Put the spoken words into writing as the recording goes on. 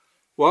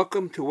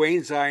Welcome to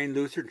Wayne Zion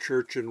Lutheran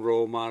Church in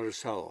Roll,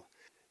 Monticello.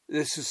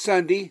 This is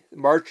Sunday,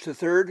 March the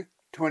 3rd,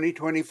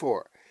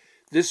 2024.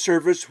 This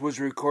service was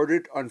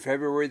recorded on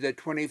February the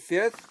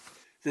 25th,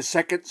 the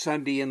second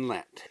Sunday in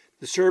Lent.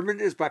 The sermon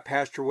is by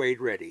Pastor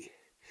Wade Reddy.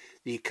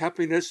 The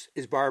accompanist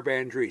is Barb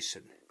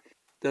Andreessen.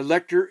 The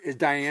lector is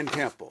Diane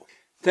Temple.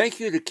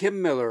 Thank you to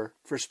Kim Miller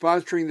for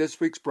sponsoring this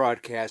week's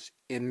broadcast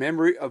in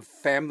memory of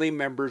family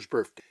members'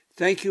 birthday.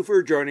 Thank you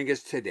for joining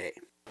us today.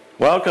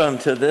 Welcome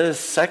to this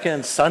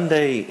second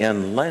Sunday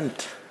in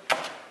Lent.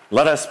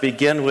 Let us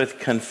begin with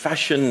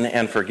confession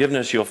and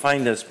forgiveness. You'll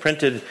find this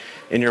printed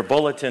in your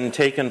bulletin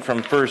taken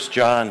from 1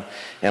 John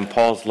and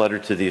Paul's letter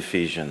to the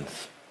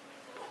Ephesians.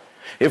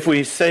 If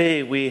we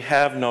say we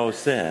have no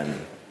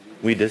sin,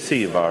 we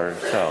deceive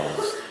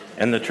ourselves,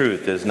 and the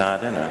truth is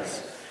not in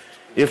us.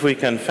 If we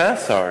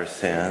confess our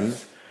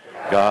sins,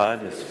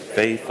 God is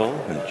faithful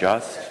and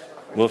just,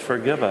 will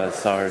forgive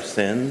us our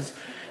sins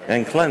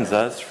and cleanse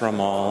us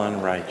from all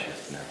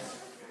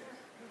unrighteousness.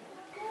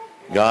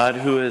 God,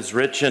 who is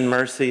rich in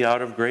mercy,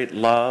 out of great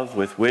love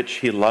with which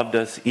he loved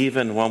us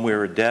even when we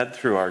were dead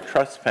through our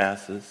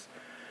trespasses,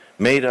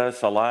 made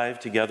us alive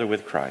together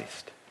with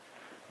Christ.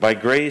 By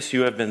grace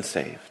you have been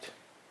saved.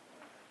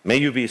 May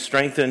you be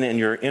strengthened in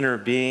your inner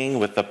being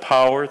with the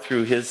power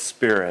through his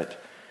Spirit,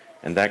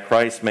 and that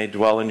Christ may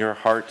dwell in your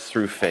hearts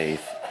through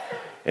faith,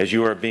 as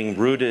you are being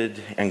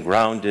rooted and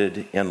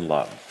grounded in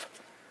love.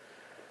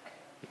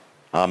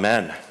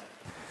 Amen.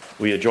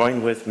 Will you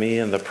join with me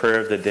in the prayer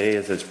of the day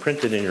as it's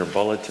printed in your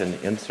bulletin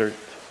insert?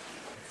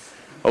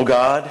 O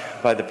God,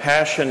 by the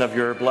passion of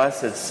your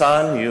blessed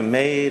Son, you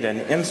made an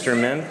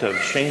instrument of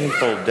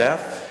shameful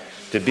death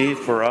to be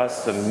for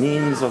us a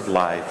means of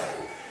life.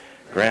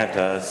 Grant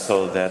us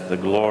so that the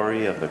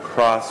glory of the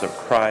cross of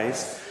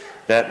Christ,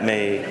 that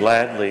may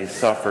gladly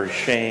suffer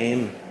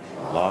shame,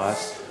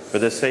 loss, for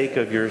the sake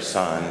of your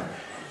Son,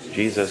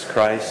 Jesus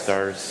Christ,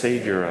 our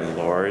Savior and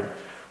Lord,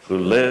 who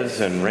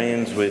lives and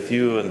reigns with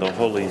you in the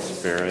Holy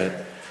Spirit,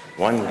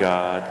 one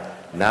God,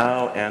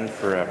 now and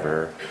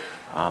forever.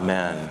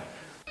 Amen.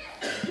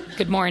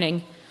 Good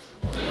morning.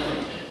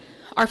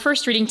 Our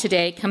first reading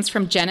today comes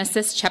from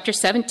Genesis chapter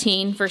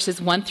 17,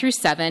 verses 1 through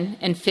 7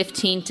 and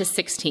 15 to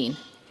 16.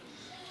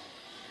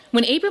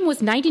 When Abram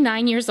was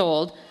 99 years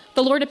old,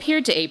 the Lord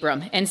appeared to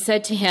Abram and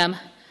said to him,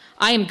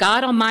 I am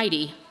God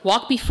Almighty.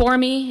 Walk before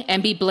me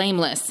and be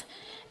blameless,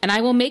 and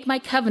I will make my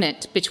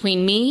covenant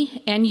between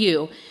me and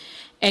you,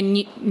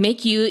 and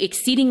make you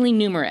exceedingly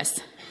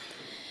numerous.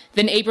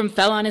 Then Abram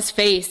fell on his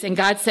face, and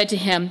God said to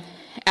him,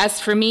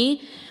 As for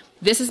me,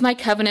 this is my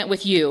covenant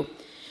with you.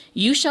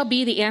 You shall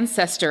be the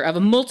ancestor of a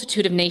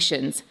multitude of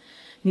nations.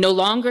 No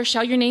longer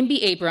shall your name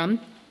be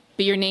Abram,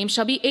 but your name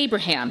shall be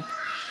Abraham.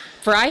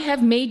 For I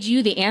have made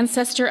you the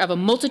ancestor of a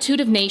multitude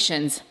of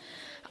nations.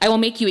 I will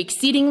make you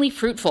exceedingly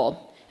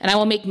fruitful, and I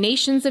will make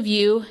nations of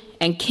you,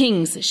 and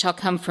kings shall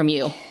come from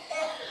you.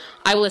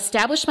 I will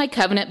establish my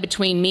covenant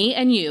between me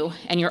and you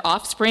and your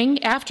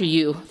offspring after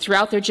you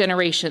throughout their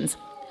generations,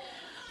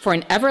 for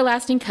an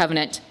everlasting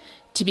covenant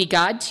to be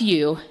God to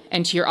you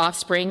and to your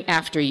offspring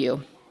after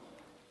you.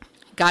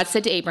 God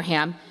said to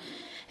Abraham,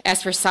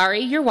 As for Sarai,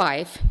 your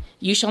wife,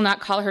 you shall not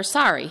call her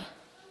Sarai,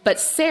 but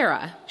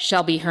Sarah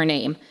shall be her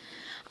name.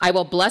 I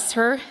will bless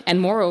her, and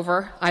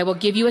moreover, I will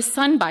give you a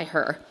son by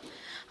her.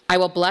 I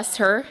will bless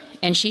her,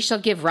 and she shall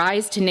give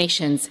rise to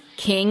nations.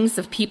 Kings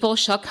of people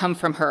shall come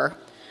from her.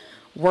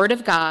 Word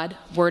of God,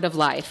 word of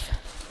life.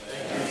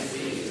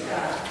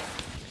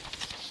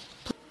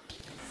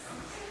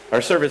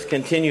 Our service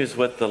continues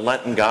with the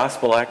Lenten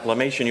Gospel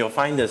acclamation. You'll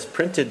find this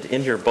printed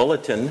in your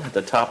bulletin at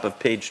the top of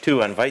page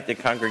 2. I invite the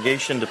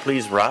congregation to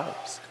please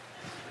rise.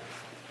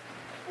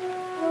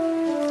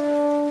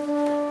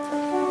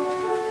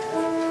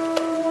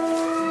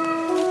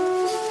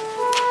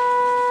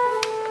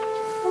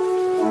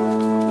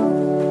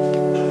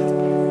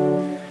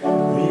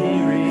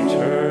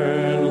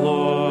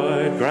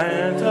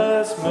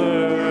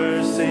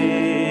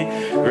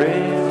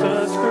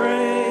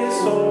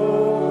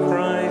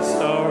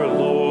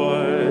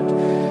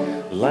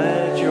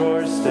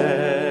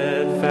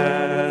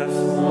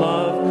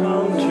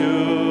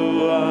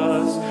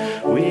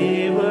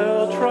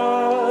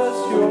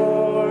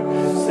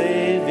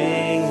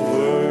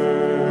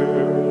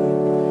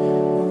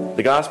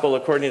 The Gospel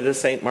according to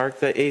St.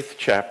 Mark, the 8th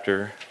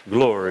chapter.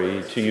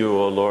 Glory to you,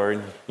 O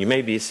Lord. You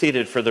may be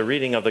seated for the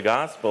reading of the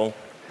Gospel.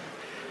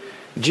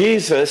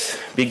 Jesus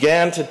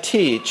began to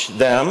teach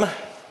them,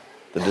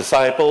 the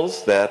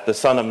disciples, that the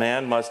Son of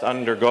Man must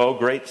undergo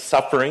great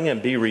suffering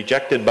and be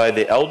rejected by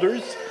the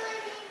elders,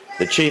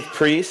 the chief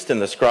priests, and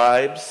the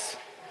scribes,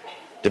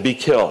 to be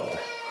killed,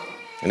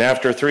 and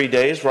after 3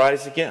 days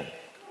rise again.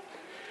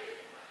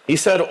 He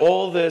said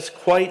all this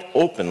quite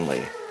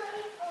openly.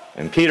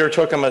 And Peter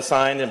took him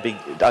aside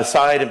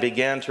and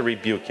began to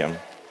rebuke him.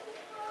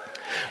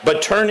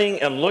 But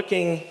turning and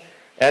looking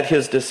at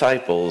his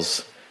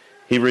disciples,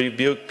 he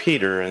rebuked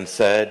Peter and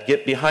said,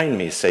 Get behind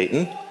me,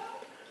 Satan,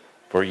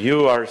 for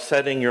you are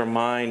setting your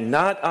mind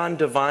not on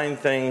divine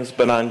things,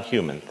 but on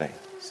human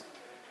things.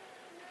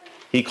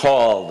 he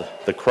called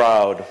the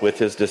crowd with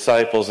his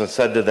disciples and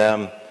said to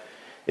them,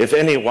 "If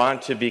any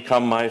want to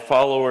become my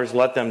followers,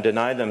 let them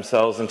deny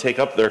themselves and take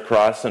up their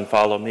cross and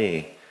follow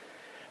me.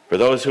 For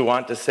those who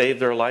want to save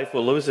their life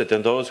will lose it,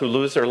 and those who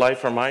lose their life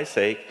for my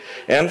sake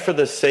and for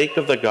the sake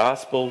of the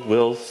gospel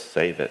will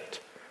save it.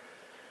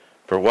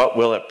 For what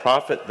will it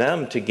profit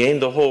them to gain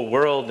the whole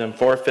world and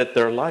forfeit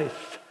their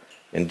life?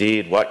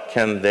 Indeed, what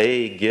can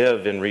they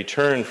give in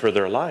return for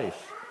their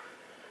life?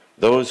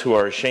 Those who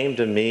are ashamed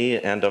of me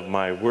and of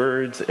my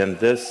words in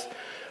this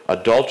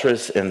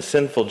adulterous and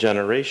sinful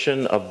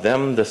generation, of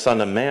them the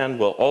Son of Man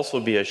will also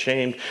be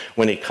ashamed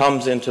when he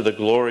comes into the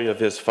glory of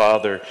his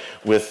Father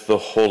with the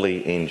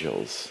holy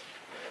angels."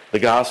 The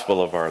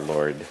gospel of our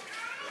Lord.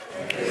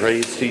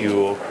 Praise to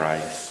you, O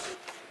Christ.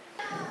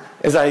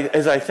 As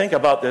I think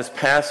about this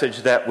passage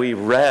that we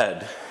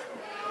read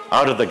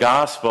out of the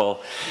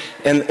gospel,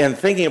 and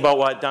thinking about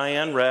what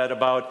Diane read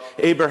about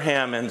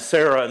Abraham and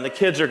Sarah, and the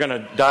kids are going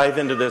to dive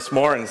into this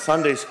more in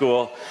Sunday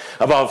school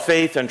about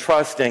faith and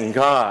trust in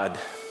God.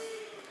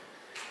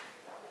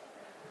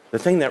 The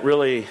thing that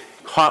really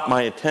caught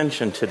my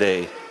attention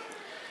today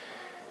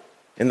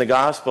in the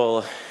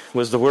gospel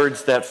was the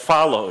words that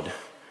followed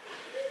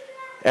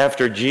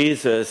after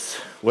Jesus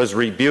was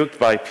rebuked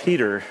by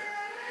Peter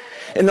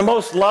in the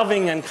most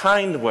loving and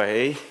kind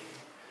way.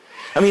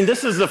 I mean,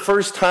 this is the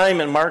first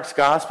time in Mark's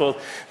gospel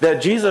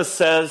that Jesus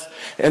says,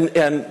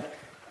 and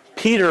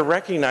Peter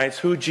recognized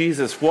who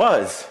Jesus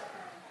was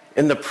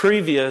in the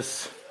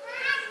previous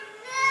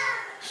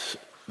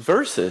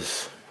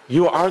verses.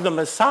 "You are the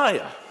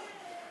Messiah."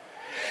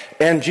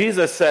 And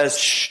Jesus says,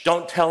 "Shh,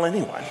 don't tell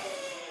anyone."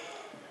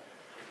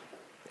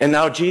 And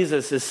now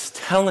Jesus is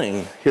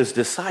telling his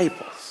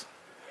disciples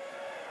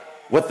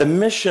what the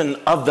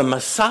mission of the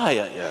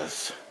Messiah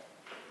is.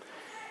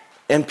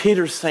 And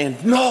Peter's saying,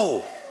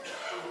 "No,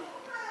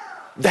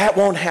 that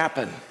won't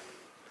happen."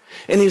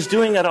 And he's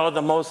doing it out of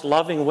the most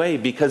loving way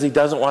because he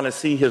doesn't want to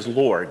see his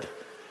Lord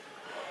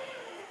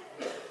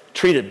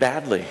treated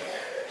badly,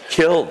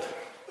 killed,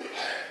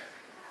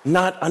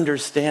 not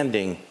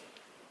understanding.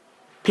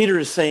 Peter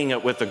is saying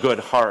it with a good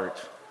heart.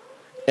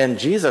 And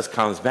Jesus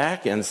comes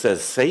back and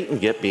says, "Satan,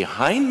 get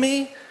behind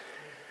me."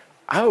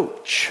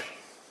 Ouch.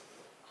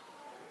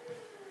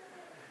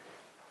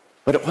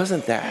 But it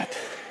wasn't that.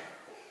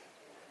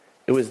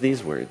 It was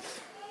these words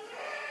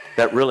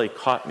that really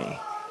caught me.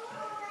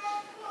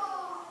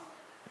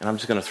 And I'm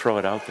just going to throw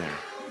it out there.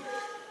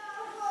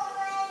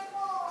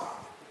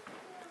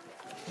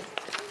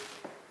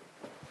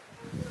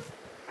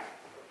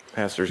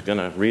 Pastor's going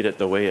to read it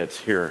the way it's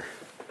here.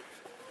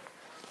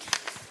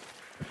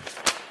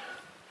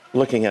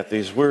 Looking at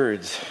these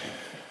words,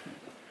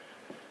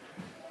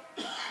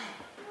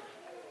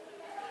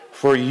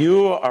 "For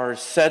you are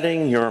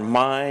setting your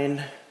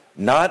mind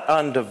not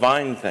on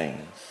divine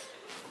things,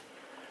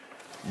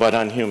 but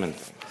on human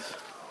things."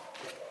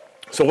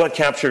 So what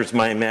captures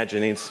my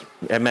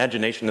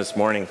imagination this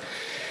morning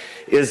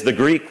is the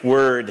Greek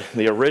word,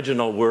 the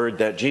original word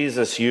that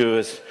Jesus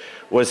used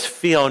was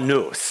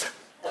theonos.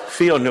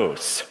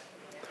 Theonos,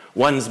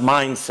 one's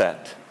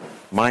mindset.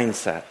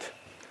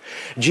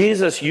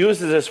 Jesus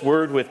uses this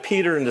word with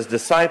Peter and his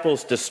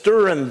disciples to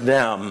stir in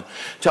them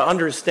to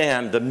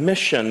understand the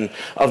mission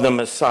of the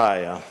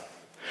Messiah,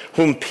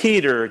 whom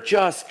Peter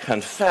just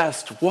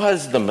confessed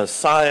was the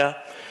Messiah.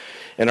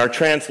 And our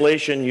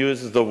translation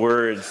uses the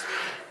words,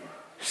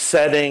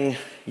 "setting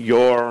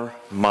your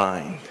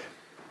mind."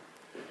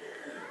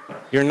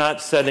 You're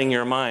not setting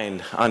your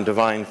mind on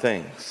divine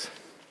things.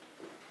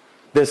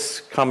 This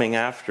coming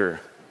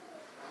after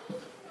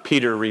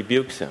Peter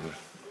rebukes him.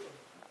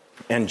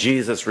 And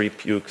Jesus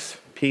rebukes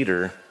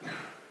Peter.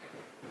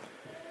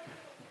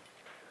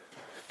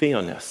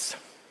 Theonos,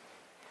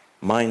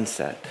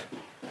 mindset.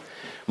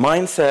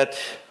 Mindset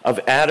of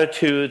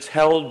attitudes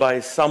held by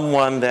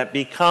someone that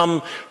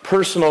become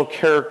personal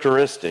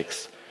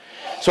characteristics.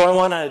 So I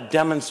want to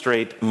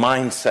demonstrate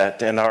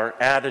mindset and our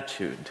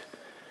attitude,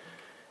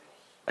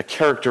 a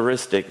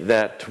characteristic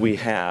that we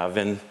have.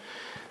 And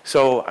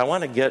so I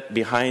want to get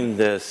behind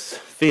this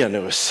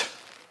theonos,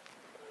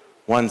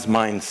 one's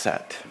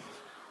mindset.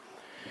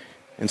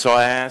 And so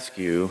I ask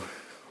you,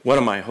 what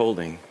am I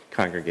holding,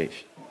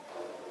 congregation?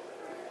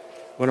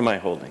 What am I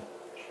holding?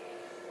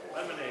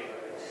 Lemonade.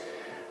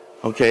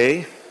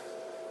 Okay.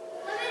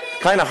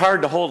 Kind of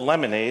hard to hold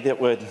lemonade. It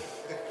would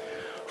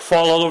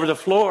fall all over the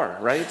floor,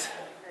 right?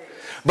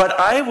 But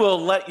I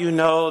will let you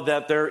know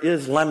that there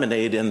is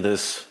lemonade in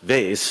this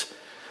vase,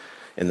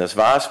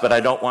 but I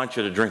don't want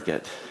you to drink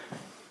it.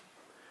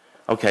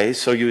 Okay,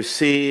 so you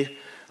see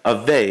a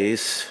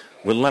vase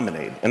with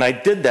lemonade. And I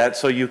did that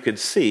so you could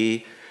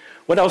see.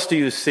 What else do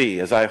you see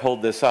as I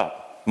hold this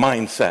up?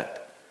 Mindset.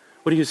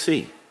 What do you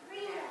see?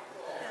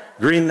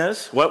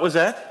 Greenness. What was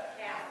that?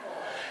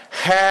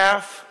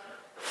 Half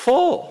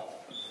full.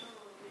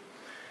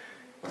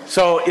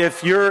 So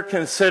if you're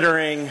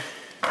considering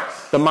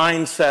the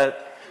mindset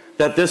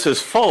that this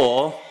is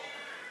full,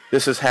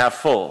 this is half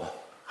full.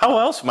 How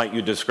else might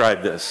you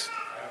describe this?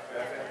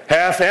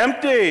 Half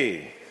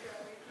empty.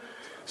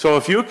 So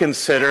if you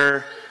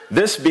consider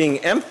this being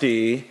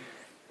empty,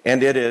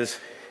 and it is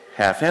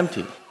half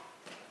empty.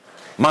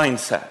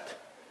 Mindset.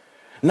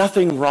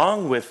 Nothing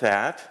wrong with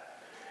that.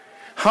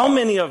 How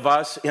many of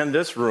us in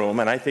this room,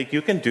 and I think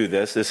you can do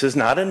this is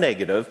not a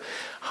negative,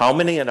 how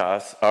many of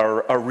us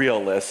are a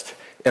realist?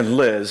 And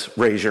Liz,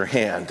 raise your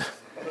hand.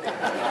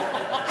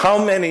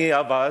 How many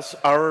of us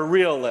are a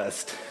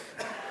realist?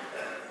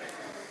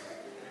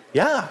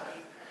 Yeah.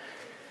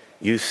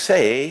 You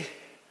say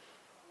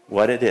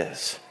what it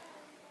is.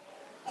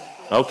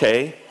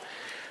 Okay.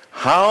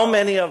 How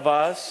many of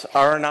us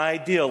are an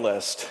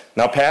idealist?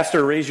 Now,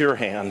 Pastor, raise your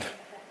hand.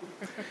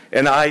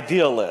 An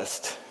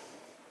idealist.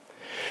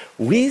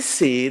 We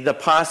see the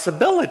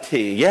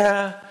possibility.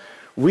 Yeah,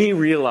 we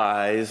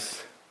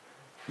realize,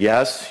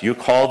 yes, you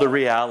call the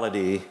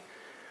reality,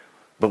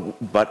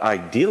 but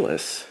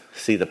idealists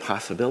see the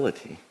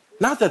possibility.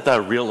 Not that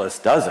the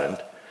realist doesn't.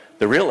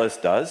 The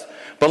realist does.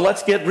 But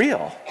let's get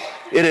real.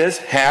 It is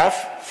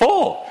half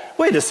full.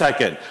 Wait a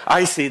second.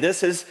 I see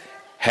this as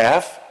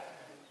half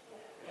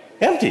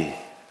empty,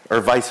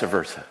 or vice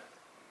versa.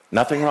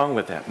 Nothing wrong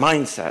with that.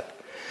 Mindset.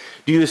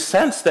 Do you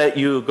sense that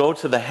you go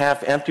to the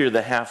half empty or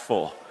the half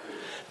full?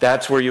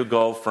 That's where you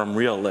go from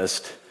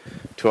realist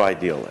to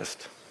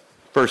idealist.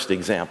 First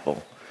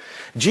example.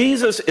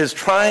 Jesus is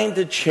trying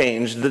to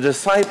change the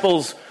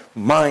disciples'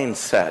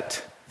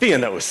 mindset.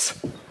 Theanos.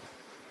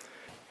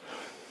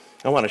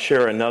 I want to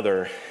share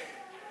another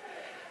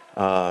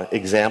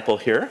example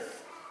here.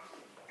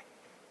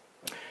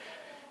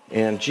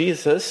 And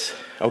Jesus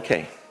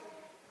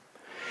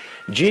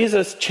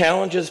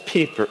challenges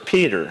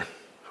Peter,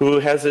 who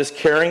has this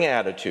caring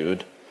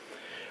attitude,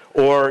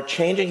 or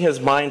changing his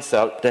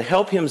mindset to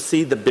help him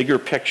see the bigger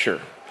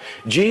picture.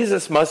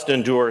 Jesus must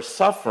endure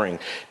suffering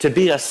to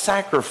be a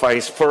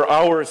sacrifice for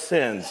our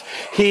sins.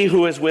 He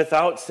who is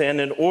without sin,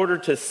 in order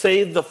to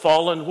save the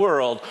fallen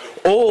world.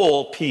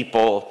 All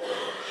people.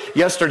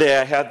 Yesterday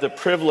I had the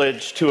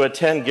privilege to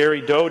attend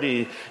Gary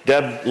Doty,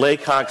 Deb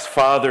Laycock's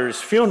father's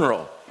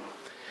funeral.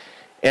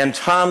 And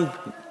Tom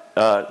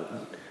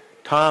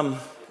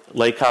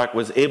Laycock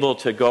was able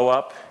to go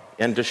up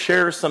and to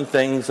share some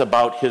things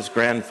about his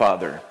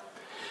grandfather.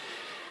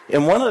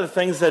 And one of the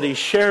things that he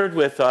shared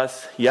with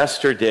us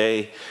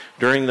yesterday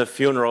during the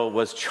funeral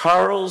was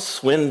Charles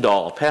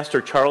Swindoll, Pastor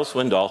Charles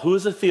Swindoll, who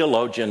is a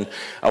theologian,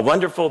 a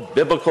wonderful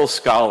biblical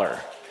scholar.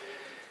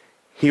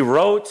 He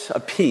wrote a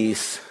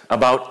piece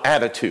about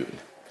attitude.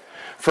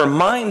 For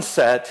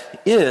mindset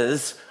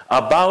is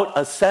about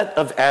a set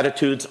of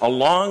attitudes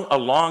along a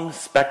long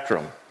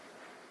spectrum.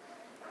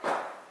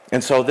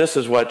 And so this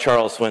is what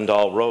Charles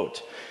Swindoll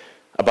wrote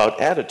about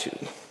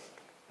attitude.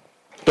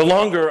 The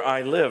longer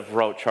I live,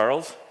 wrote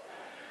Charles,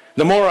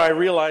 the more I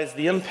realize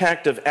the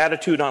impact of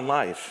attitude on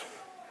life.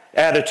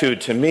 Attitude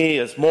to me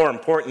is more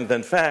important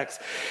than facts.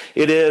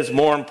 It is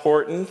more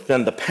important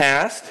than the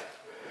past,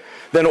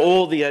 than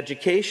all the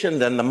education,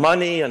 than the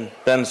money, and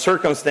than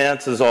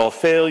circumstances, all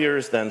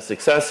failures, than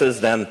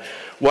successes, than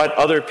what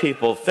other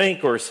people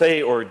think or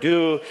say or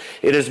do.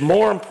 It is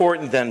more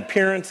important than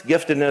appearance,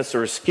 giftedness,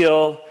 or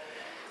skill.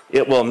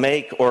 It will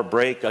make or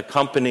break a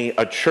company,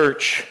 a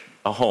church,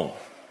 a home.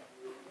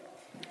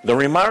 The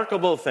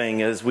remarkable thing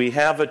is we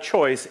have a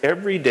choice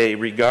every day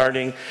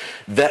regarding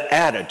the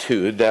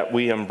attitude that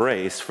we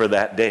embrace for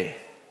that day.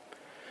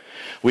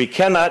 We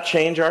cannot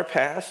change our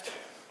past.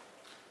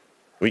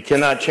 We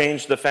cannot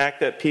change the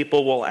fact that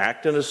people will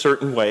act in a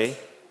certain way.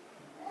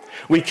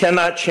 We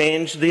cannot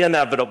change the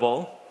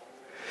inevitable.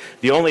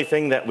 The only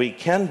thing that we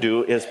can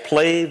do is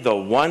play the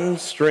one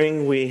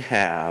string we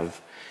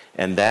have,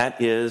 and that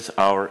is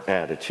our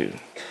attitude.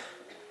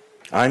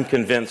 I'm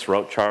convinced,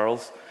 wrote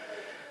Charles,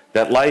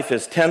 that life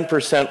is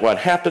 10% what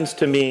happens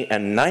to me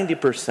and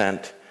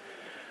 90%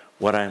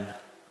 what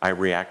I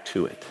react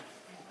to it.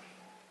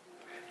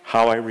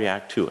 How I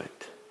react to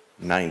it,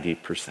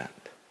 90%.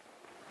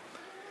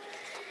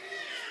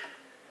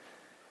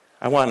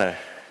 I want to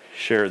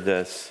share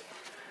this.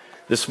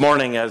 This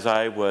morning as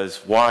I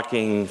was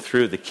walking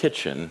through the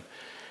kitchen,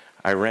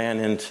 I ran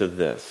into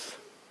this.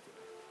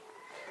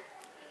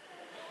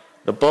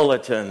 The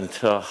bulletin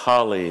to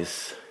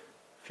Holly's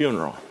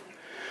funeral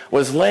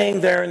was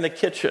laying there in the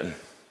kitchen.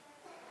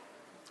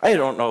 I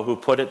don't know who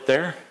put it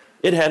there.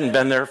 It hadn't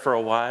been there for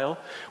a while.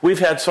 We've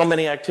had so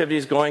many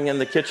activities going in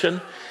the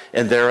kitchen,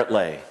 and there it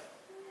lay.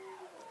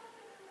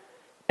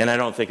 And I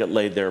don't think it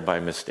laid there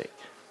by mistake.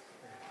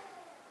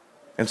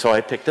 And so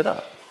I picked it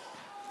up.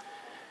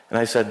 And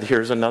I said,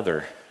 here's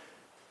another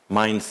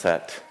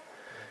mindset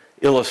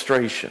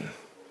illustration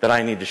that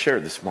I need to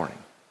share this morning.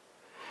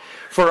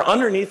 For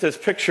underneath this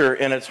picture,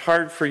 and it's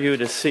hard for you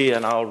to see,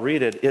 and I'll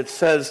read it, it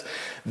says,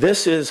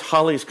 this is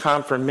Holly's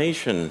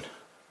confirmation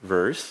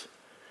verse.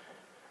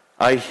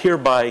 I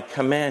hereby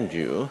command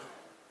you,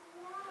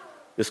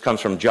 this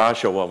comes from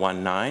Joshua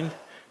 1:9,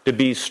 to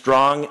be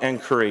strong and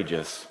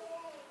courageous.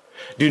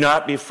 Do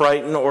not be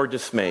frightened or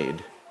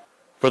dismayed,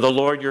 for the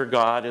Lord your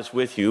God is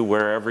with you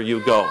wherever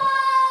you go.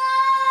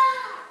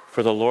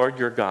 For the Lord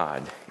your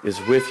God is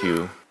with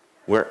you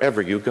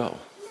wherever you go.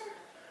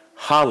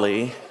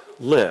 Holly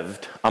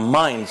lived a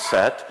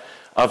mindset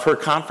of her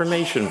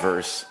confirmation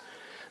verse,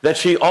 that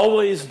she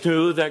always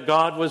knew that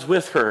God was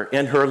with her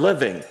in her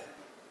living,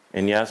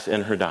 and yes,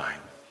 in her dying.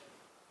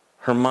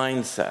 Her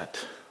mindset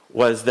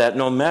was that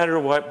no matter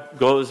what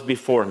goes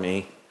before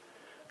me,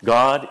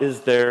 God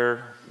is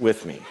there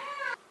with me,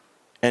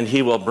 and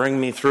he will bring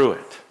me through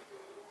it.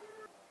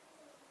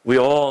 We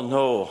all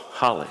know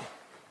Holly,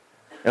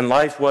 and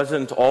life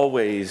wasn't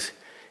always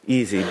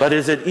easy. But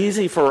is it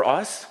easy for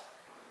us?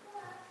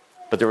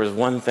 But there was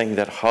one thing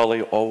that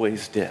Holly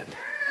always did,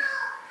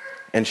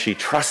 and she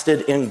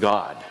trusted in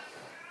God.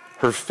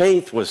 Her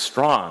faith was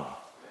strong.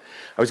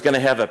 I was going to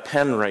have a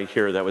pen right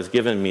here that was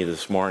given me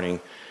this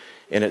morning,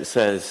 and it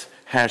says,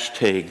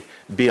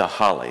 #be a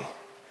Holly.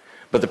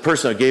 But the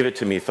person who gave it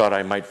to me thought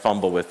I might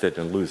fumble with it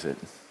and lose it.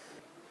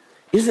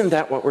 Isn't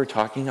that what we're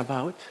talking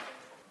about?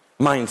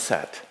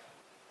 Mindset,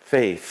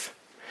 faith.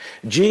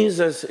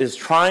 Jesus is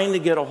trying to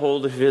get a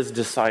hold of his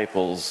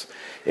disciples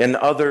in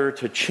order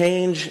to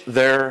change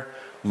their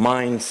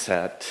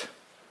mindset.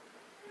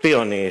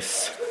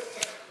 Theonis.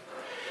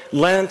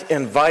 Lent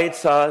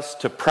invites us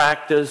to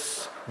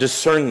practice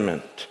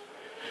discernment,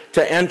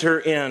 to enter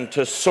in,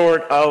 to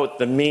sort out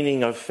the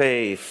meaning of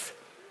faith.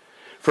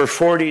 For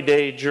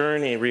 40-day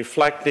journey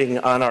reflecting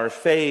on our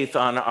faith,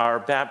 on our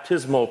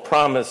baptismal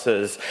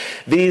promises,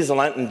 these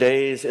Lenten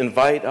days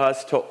invite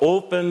us to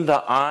open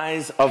the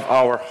eyes of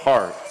our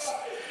hearts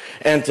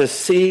and to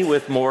see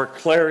with more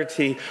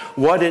clarity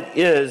what it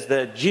is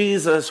that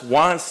Jesus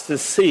wants to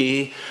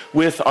see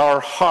with our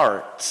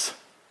hearts.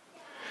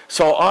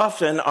 So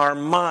often our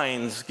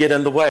minds get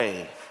in the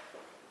way.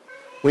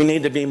 We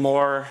need to be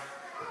more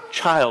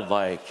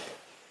childlike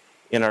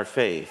in our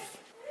faith.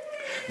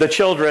 The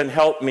children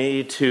help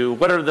me to,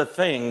 what are the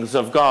things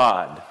of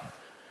God?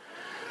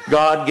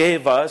 God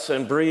gave us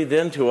and breathed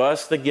into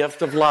us the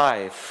gift of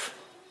life.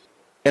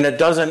 And it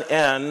doesn't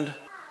end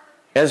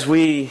as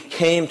we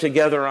came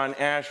together on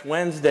Ash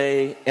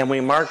Wednesday and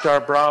we marked our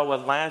brow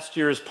with last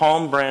year's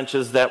palm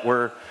branches that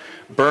were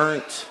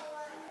burnt.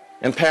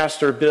 And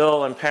Pastor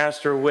Bill and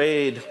Pastor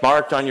Wade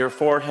marked on your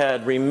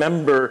forehead,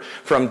 remember,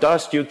 from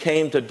dust you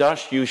came, to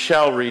dust you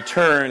shall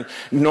return.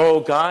 No,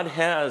 God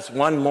has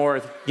one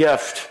more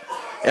gift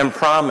and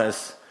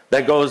promise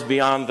that goes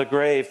beyond the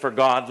grave. For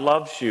God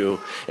loves you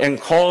and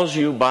calls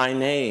you by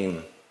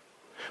name.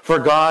 For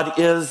God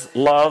is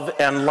love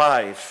and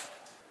life.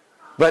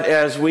 But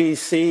as we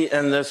see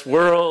in this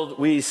world,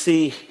 we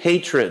see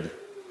hatred.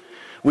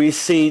 We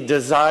see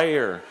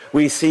desire.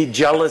 We see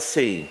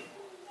jealousy.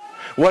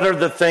 What are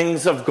the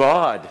things of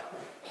God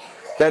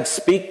that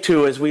speak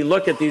to, as we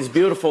look at these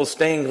beautiful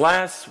stained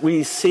glass,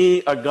 we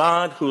see a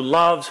God who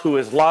loves, who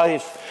is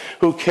life,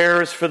 who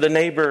cares for the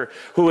neighbor,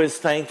 who is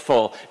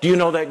thankful. Do you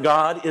know that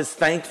God is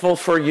thankful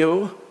for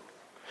you?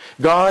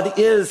 God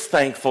is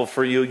thankful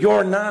for you.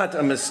 You're not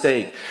a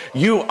mistake.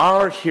 You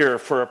are here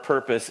for a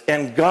purpose,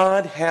 and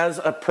God has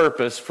a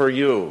purpose for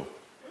you.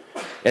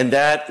 And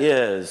that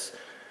is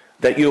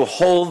that you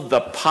hold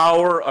the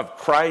power of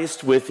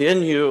Christ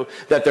within you,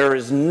 that there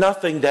is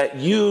nothing that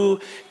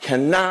you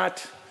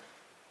cannot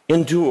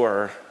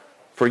endure,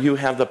 for you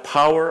have the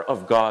power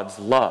of God's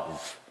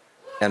love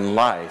and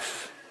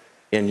life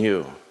in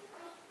you.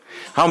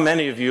 How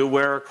many of you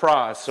wear a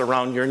cross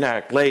around your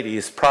neck?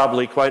 Ladies,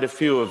 probably quite a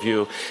few of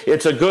you.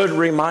 It's a good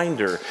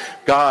reminder.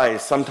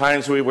 Guys,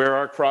 sometimes we wear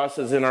our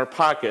crosses in our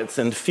pockets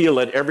and feel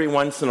it every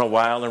once in a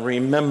while and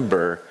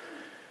remember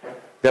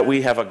that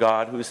we have a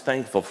God who's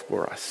thankful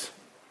for us.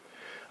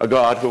 A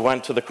God who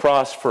went to the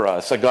cross for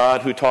us. A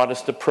God who taught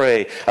us to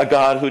pray. A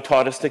God who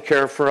taught us to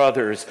care for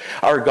others.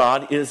 Our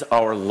God is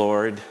our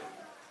Lord.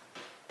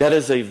 That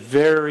is a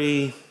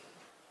very,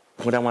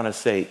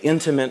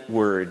 intimate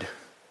word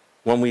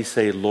when we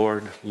say,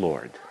 Lord,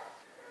 Lord.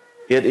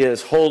 It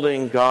is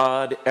holding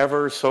God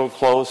ever so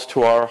close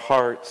to our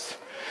hearts.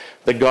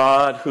 The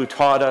God who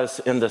taught us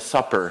in the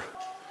supper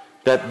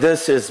that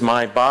this is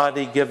my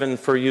body given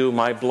for you,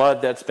 my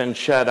blood that's been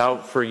shed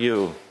out for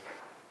you,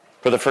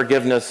 for the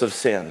forgiveness of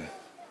sin,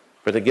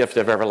 for the gift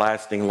of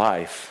everlasting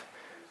life,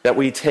 that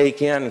we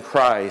take in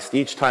Christ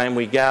each time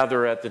we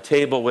gather at the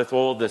table with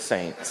all the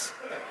saints.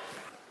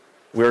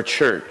 We're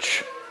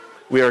church.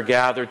 We are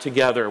gathered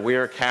together. We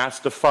are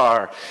cast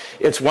afar.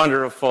 It's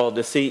wonderful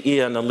to see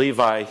Ian and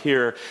Levi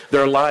here.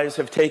 Their lives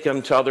have taken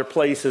them to other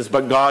places,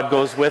 but God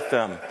goes with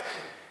them.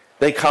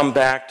 They come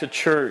back to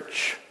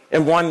church.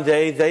 And one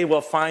day they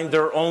will find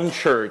their own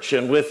church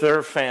and with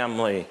their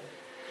family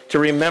to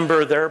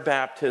remember their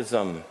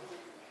baptism,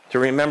 to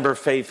remember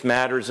faith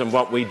matters and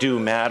what we do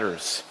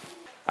matters.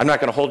 I'm not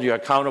going to hold you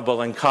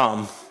accountable and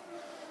come,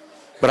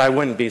 but I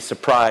wouldn't be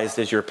surprised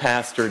as your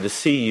pastor to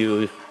see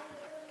you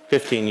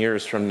 15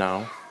 years from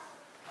now.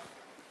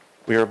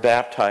 We are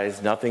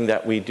baptized, nothing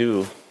that we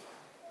do.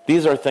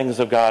 These are things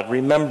of God.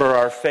 Remember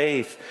our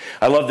faith.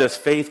 I love this.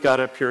 Faith got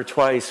up here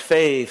twice.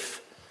 Faith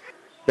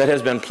that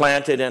has been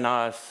planted in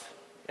us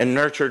and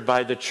nurtured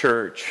by the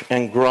church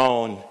and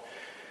grown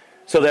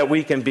so that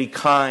we can be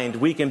kind,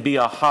 we can be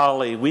a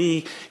holly,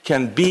 we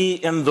can be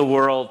in the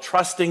world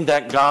trusting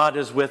that God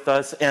is with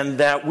us and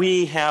that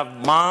we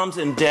have moms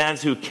and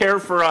dads who care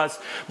for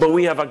us, but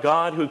we have a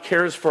God who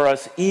cares for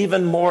us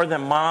even more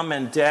than mom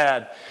and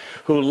dad,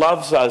 who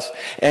loves us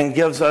and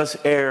gives us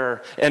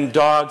air and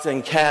dogs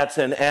and cats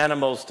and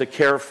animals to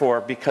care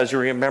for. Because you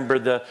remember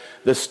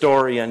the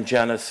story in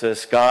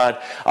Genesis, God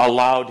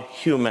allowed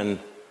humankind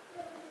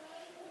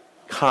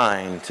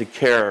to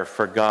care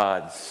for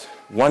God's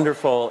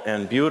wonderful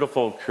and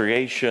beautiful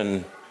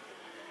creation.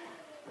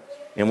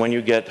 And when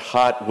you get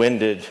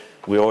hot-winded,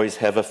 we always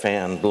have a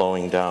fan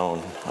blowing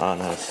down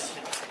on us.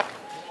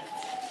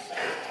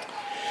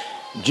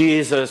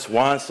 Jesus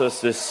wants us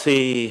to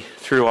see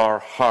through our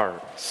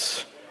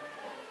hearts,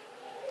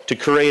 to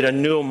create a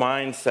new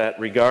mindset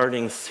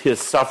regarding his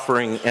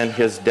suffering and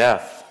his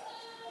death,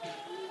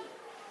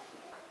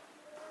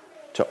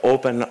 to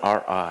open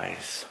our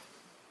eyes,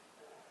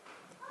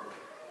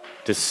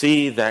 to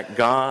see that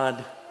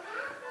God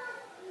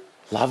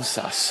loves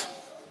us,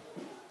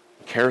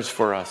 cares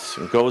for us,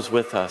 and goes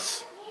with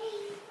us,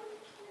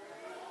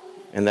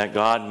 and that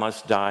God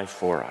must die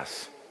for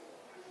us.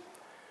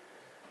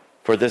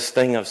 For this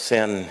thing of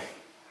sin,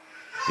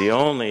 the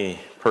only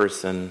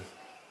person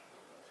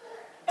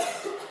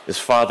is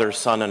Father,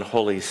 Son, and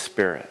Holy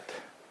Spirit.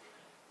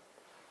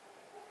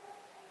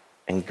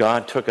 And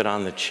God took it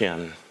on the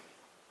chin.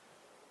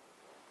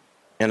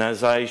 And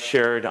as I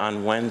shared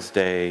on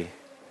Wednesday,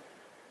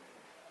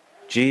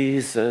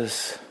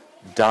 Jesus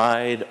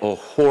died a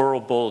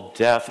horrible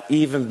death.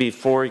 Even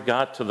before he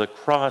got to the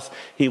cross,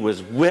 he was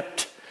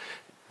whipped,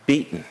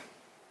 beaten,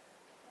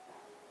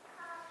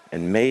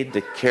 and made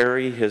to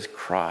carry his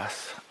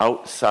cross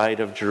outside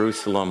of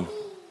Jerusalem.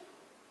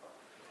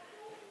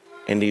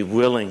 And he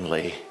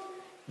willingly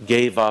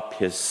gave up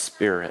his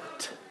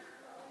spirit.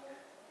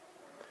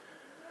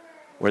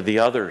 Where the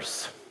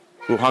others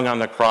who hung on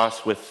the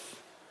cross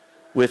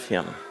with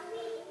him,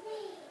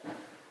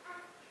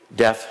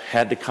 death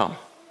had to come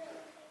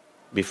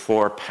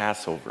before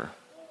Passover.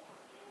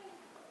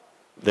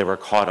 They were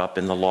caught up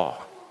in the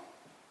law.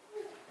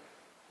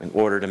 In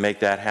order to make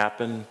that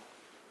happen,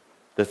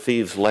 the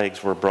thieves'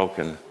 legs were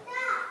broken.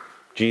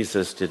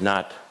 Jesus did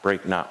not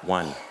break not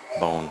one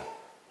bone,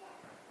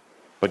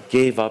 but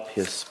gave up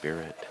his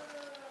spirit.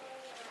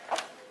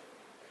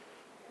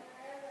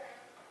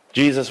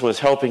 Jesus was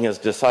helping his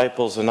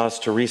disciples and us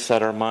to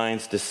reset our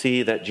minds to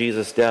see that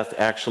Jesus' death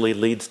actually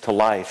leads to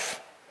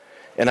life.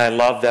 And I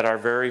love that our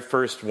very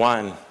first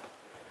one,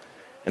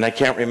 and I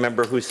can't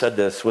remember who said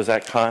this, was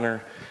that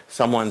Connor?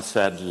 Someone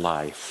said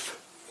life.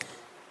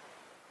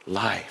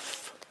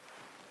 Life.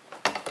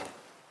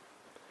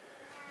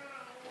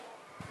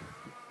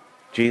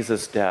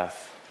 Jesus'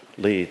 death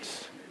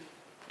leads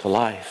to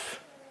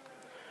life.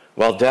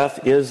 While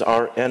death is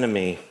our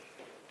enemy,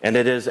 and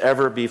it is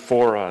ever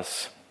before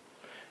us,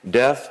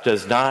 death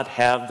does not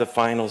have the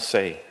final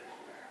say,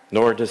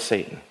 nor does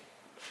Satan.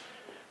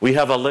 We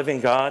have a living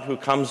God who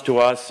comes to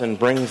us and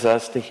brings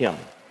us to him.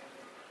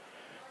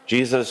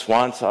 Jesus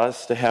wants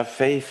us to have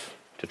faith,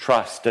 to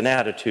trust, an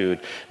attitude,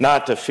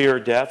 not to fear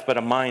death, but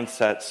a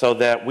mindset so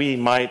that we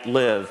might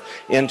live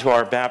into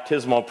our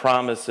baptismal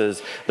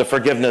promises, the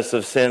forgiveness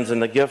of sins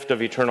and the gift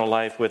of eternal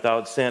life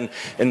without sin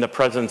in the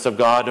presence of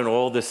God and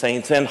all the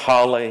saints in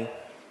Holly.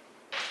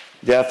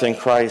 Death in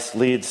Christ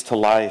leads to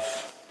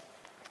life,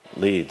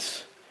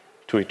 leads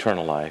to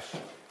eternal life.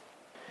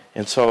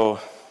 And so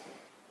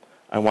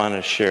I want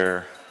to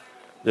share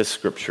this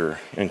scripture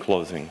in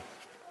closing.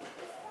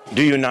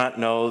 Do you not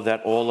know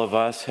that all of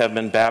us have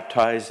been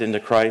baptized into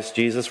Christ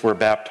Jesus? We're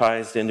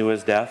baptized into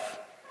his death.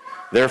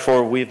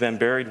 Therefore, we've been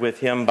buried with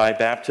him by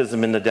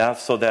baptism in the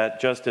death, so that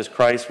just as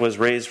Christ was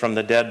raised from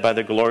the dead by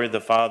the glory of the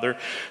Father,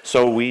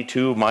 so we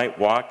too might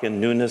walk in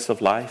newness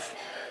of life.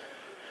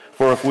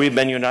 For if we've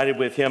been united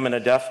with him in a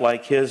death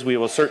like his, we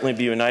will certainly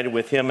be united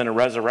with him in a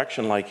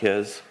resurrection like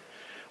his.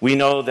 We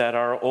know that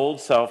our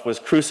old self was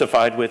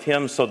crucified with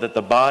him so that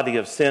the body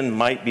of sin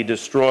might be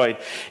destroyed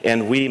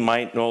and we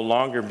might no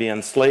longer be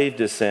enslaved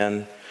to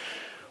sin.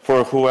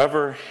 For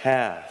whoever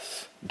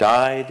has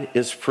died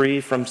is free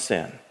from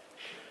sin.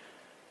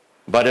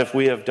 But if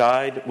we have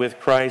died with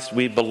Christ,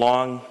 we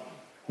believe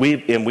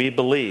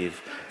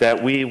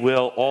that we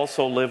will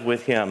also live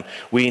with him.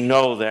 We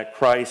know that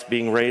Christ,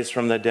 being raised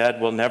from the dead,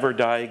 will never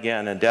die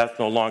again, and death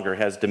no longer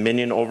has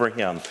dominion over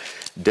him.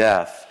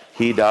 Death,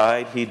 he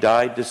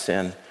died to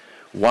sin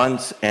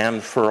once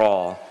and for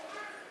all.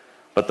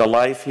 But the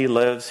life he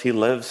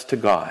lives to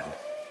God.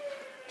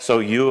 So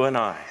you and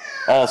I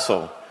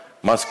also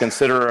must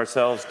consider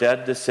ourselves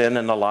dead to sin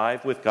and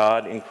alive with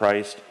God in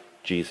Christ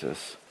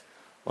Jesus.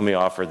 Let me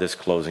offer this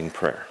closing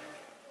prayer.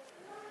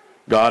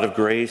 God of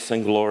grace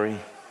and glory,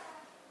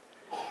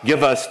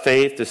 give us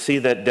faith to see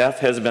that death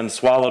has been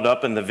swallowed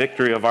up in the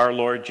victory of our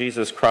Lord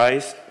Jesus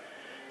Christ,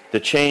 to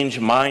change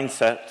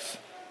mindsets,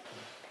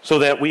 so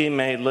that we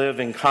may live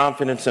in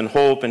confidence and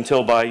hope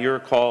until by your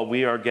call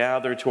we are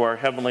gathered to our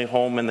heavenly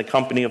home in the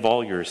company of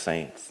all your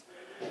saints.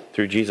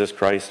 Through Jesus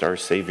Christ, our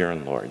Savior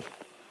and Lord.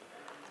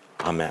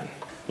 Amen.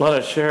 Let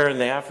us share in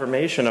the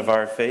affirmation of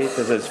our faith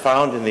as it's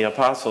found in the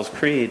Apostles'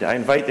 Creed. I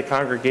invite the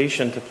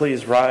congregation to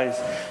please rise.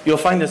 You'll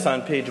find this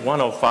on page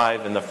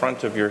 105 in the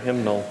front of your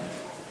hymnal.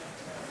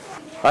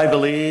 I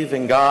believe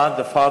in God,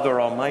 the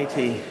Father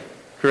Almighty,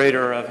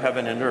 creator of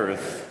heaven and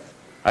earth.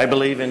 I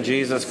believe in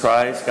Jesus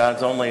Christ,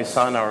 God's only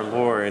Son, our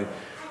Lord,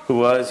 who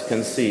was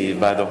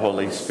conceived by the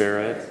Holy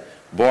Spirit,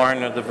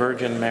 born of the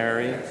Virgin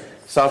Mary,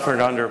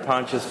 suffered under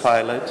Pontius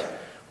Pilate,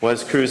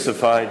 was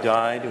crucified,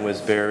 died, and was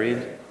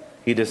buried.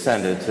 He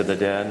descended to the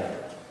dead.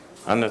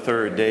 On the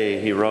third day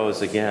he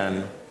rose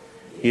again.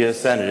 He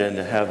ascended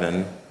into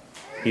heaven.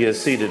 He is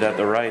seated at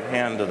the right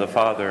hand of the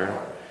Father,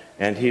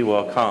 and he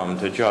will come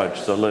to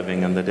judge the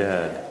living and the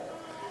dead.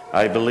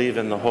 I believe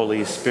in the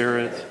Holy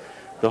Spirit,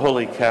 the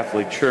Holy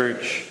Catholic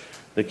Church,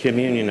 the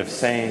communion of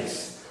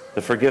saints,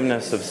 the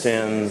forgiveness of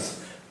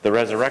sins, the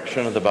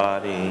resurrection of the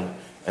body,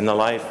 and the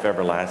life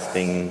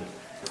everlasting.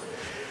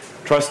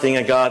 Trusting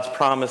in God's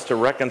promise to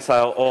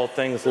reconcile all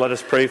things, let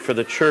us pray for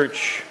the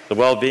church, the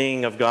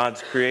well-being of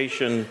God's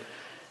creation,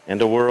 and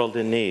a world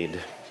in need.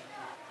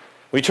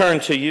 We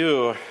turn to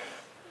you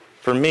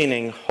for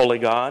meaning, Holy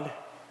God.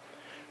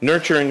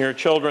 Nurture in your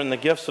children the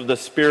gifts of the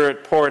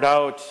Spirit poured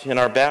out in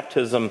our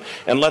baptism,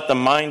 and let the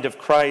mind of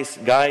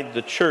Christ guide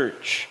the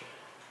church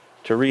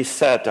to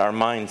reset our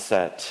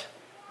mindset,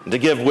 to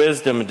give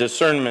wisdom and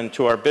discernment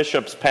to our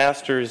bishops,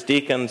 pastors,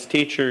 deacons,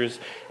 teachers,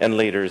 and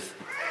leaders.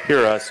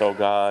 Hear us, O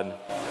God.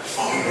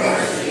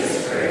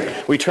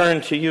 We turn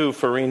to you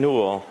for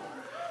renewal.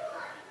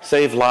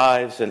 Save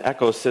lives and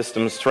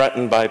ecosystems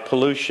threatened by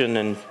pollution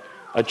and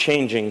a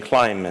changing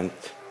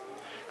climate.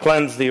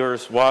 Cleanse the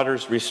earth's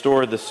waters,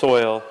 restore the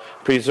soil,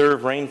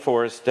 preserve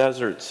rainforests,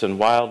 deserts, and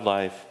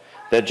wildlife,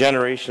 that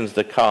generations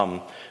to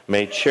come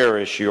may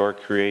cherish your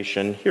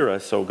creation. Hear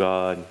us, O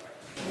God.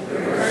 Your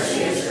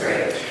mercy is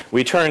great.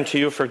 We turn to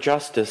you for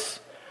justice.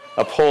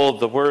 Uphold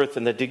the worth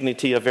and the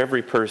dignity of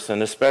every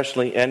person,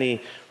 especially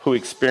any who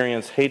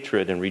experience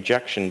hatred and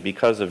rejection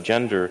because of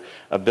gender,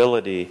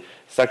 ability,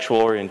 sexual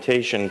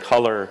orientation,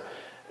 color,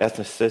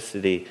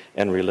 ethnicity,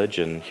 and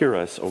religion. Hear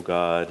us, O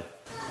God.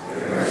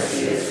 Your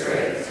mercy is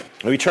great.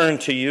 We turn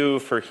to you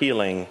for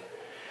healing.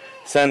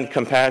 Send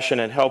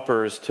compassionate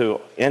helpers to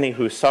any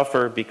who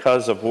suffer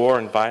because of war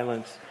and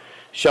violence.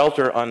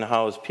 Shelter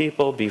unhoused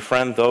people,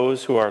 befriend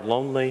those who are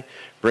lonely,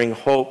 bring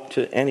hope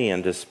to any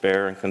in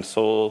despair, and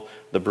console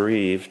the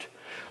bereaved.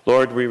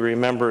 Lord, we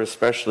remember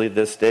especially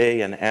this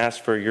day and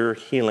ask for your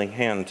healing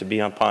hand to be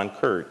upon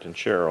Kurt and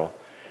Cheryl,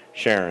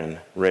 Sharon,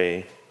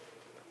 Ray,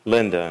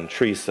 Linda and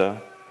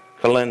Teresa,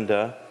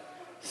 Kalinda,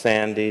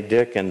 Sandy,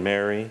 Dick and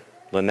Mary,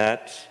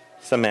 Lynette,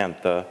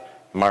 Samantha,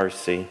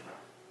 Marcy.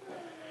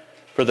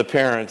 For the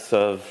parents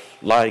of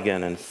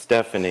Ligon and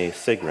Stephanie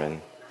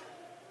Sigrin,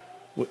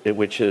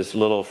 which is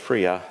little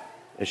Freya,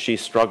 as she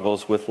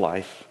struggles with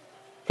life.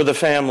 For the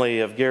family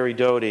of Gary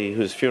Doty,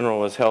 whose funeral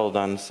was held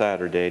on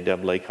Saturday,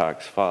 Deb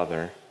Laycock's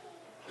father.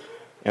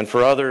 And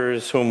for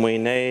others whom we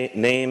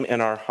name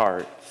in our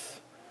hearts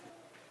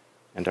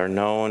and are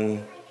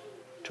known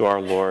to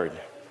our Lord,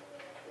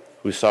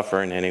 who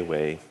suffer in any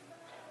way.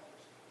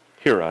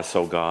 Hear us,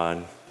 O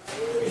God.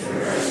 Your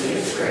mercy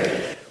is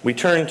great. We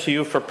turn to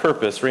you for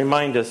purpose.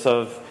 Remind us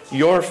of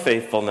your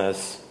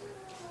faithfulness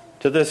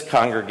to this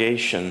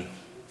congregation.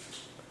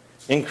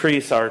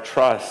 Increase our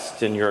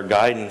trust in your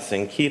guidance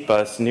and keep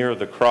us near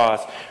the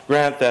cross.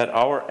 Grant that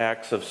our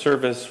acts of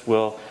service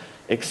will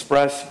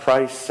express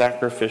Christ's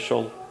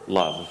sacrificial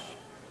love.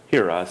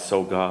 Hear us,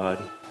 O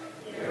God.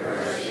 Your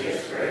mercy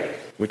is great.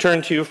 We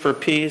turn to you for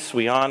peace.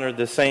 We honor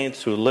the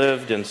saints who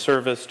lived in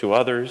service to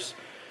others.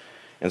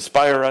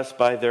 Inspire us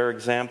by their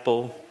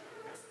example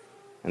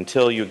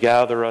until you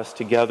gather us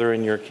together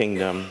in your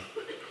kingdom.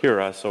 Hear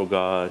us, O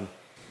God.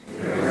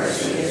 Your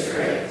mercy is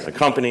great.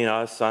 Accompany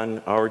us on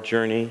our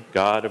journey,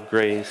 God of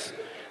grace,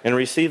 and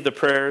receive the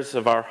prayers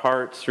of our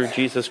hearts through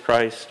Jesus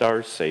Christ,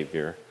 our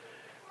Savior.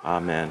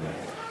 Amen.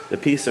 The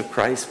peace of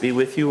Christ be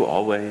with you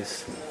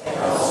always.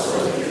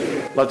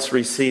 Let's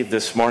receive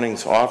this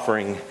morning's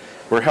offering.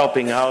 We're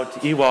helping out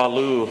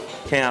Iwalu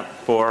Camp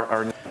for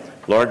our...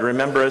 Lord,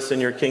 remember us in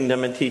your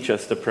kingdom and teach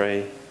us to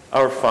pray.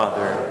 Our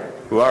Father,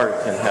 who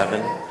art in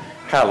heaven,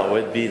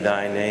 hallowed be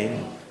thy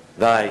name.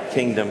 Thy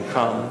kingdom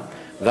come,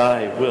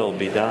 thy will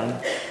be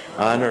done,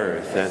 on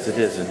earth as it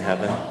is in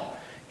heaven.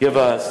 Give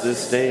us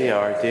this day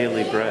our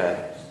daily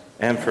bread,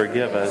 and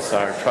forgive us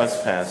our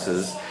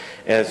trespasses,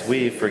 as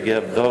we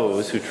forgive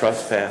those who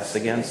trespass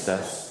against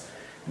us.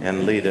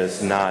 And lead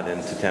us not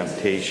into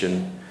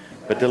temptation,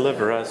 but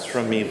deliver us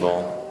from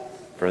evil.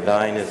 For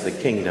thine is the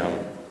kingdom,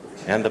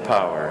 and the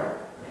power,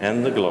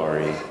 and the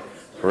glory,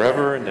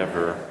 forever and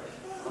ever.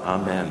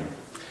 Amen.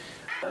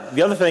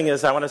 The other thing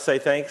is I want to say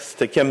thanks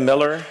to Kim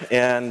Miller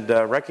and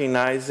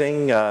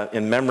recognizing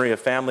in memory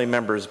of family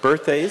members'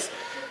 birthdays.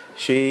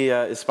 She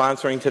is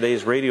sponsoring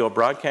today's radio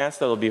broadcast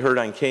that will be heard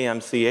on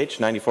KMCH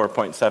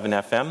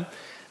 94.7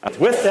 FM.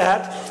 With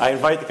that, I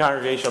invite the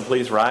congregation to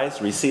please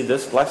rise, receive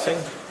this blessing.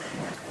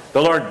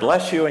 The Lord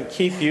bless you and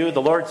keep you.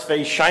 The Lord's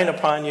face shine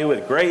upon you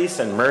with grace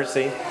and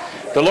mercy.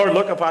 The Lord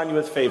look upon you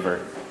with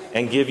favor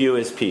and give you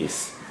his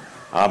peace.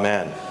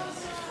 Amen.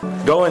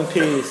 Go in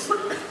peace.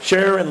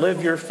 Share and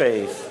live your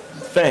faith.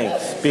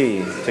 Thanks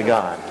be to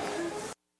God.